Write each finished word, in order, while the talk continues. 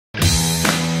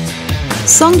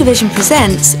Song Division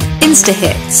presents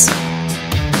InstaHits.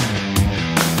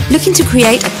 Looking to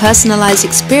create a personalized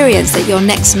experience at your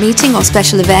next meeting or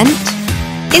special event?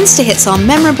 InstaHits are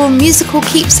memorable musical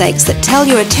keepsakes that tell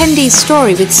your attendee's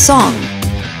story with song.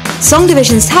 Song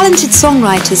Division's talented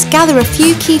songwriters gather a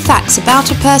few key facts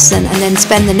about a person and then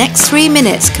spend the next 3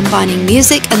 minutes combining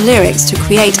music and lyrics to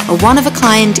create a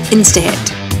one-of-a-kind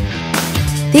InstaHit.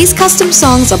 These custom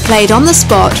songs are played on the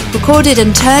spot, recorded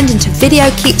and turned into video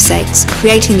keepsakes,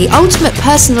 creating the ultimate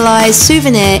personalized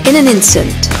souvenir in an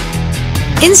instant.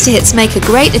 InstaHits make a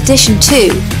great addition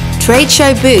to trade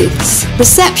show booths,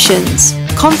 receptions,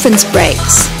 conference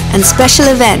breaks, and special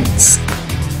events.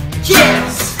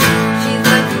 Yes! She's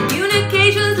a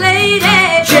communications lady.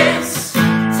 Yes!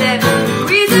 7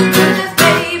 degrees of goodness,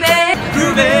 baby.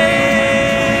 Groovy,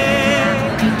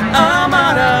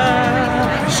 Amada.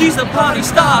 She's a party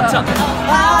starter.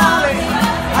 Holly,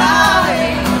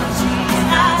 Holly, she's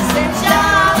nice and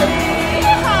jolly.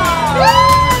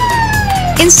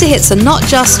 InstaHits are not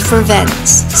just for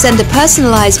events. Send a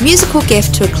personalized musical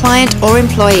gift to a client or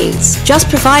employees. Just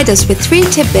provide us with 3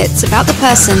 tidbits about the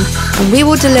person and we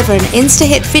will deliver an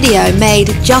InstaHit video made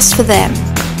just for them.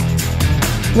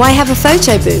 Why have a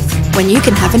photo booth when you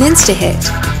can have an InstaHit?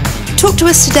 Talk to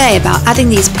us today about adding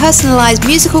these personalized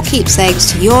musical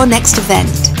keepsakes to your next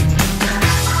event.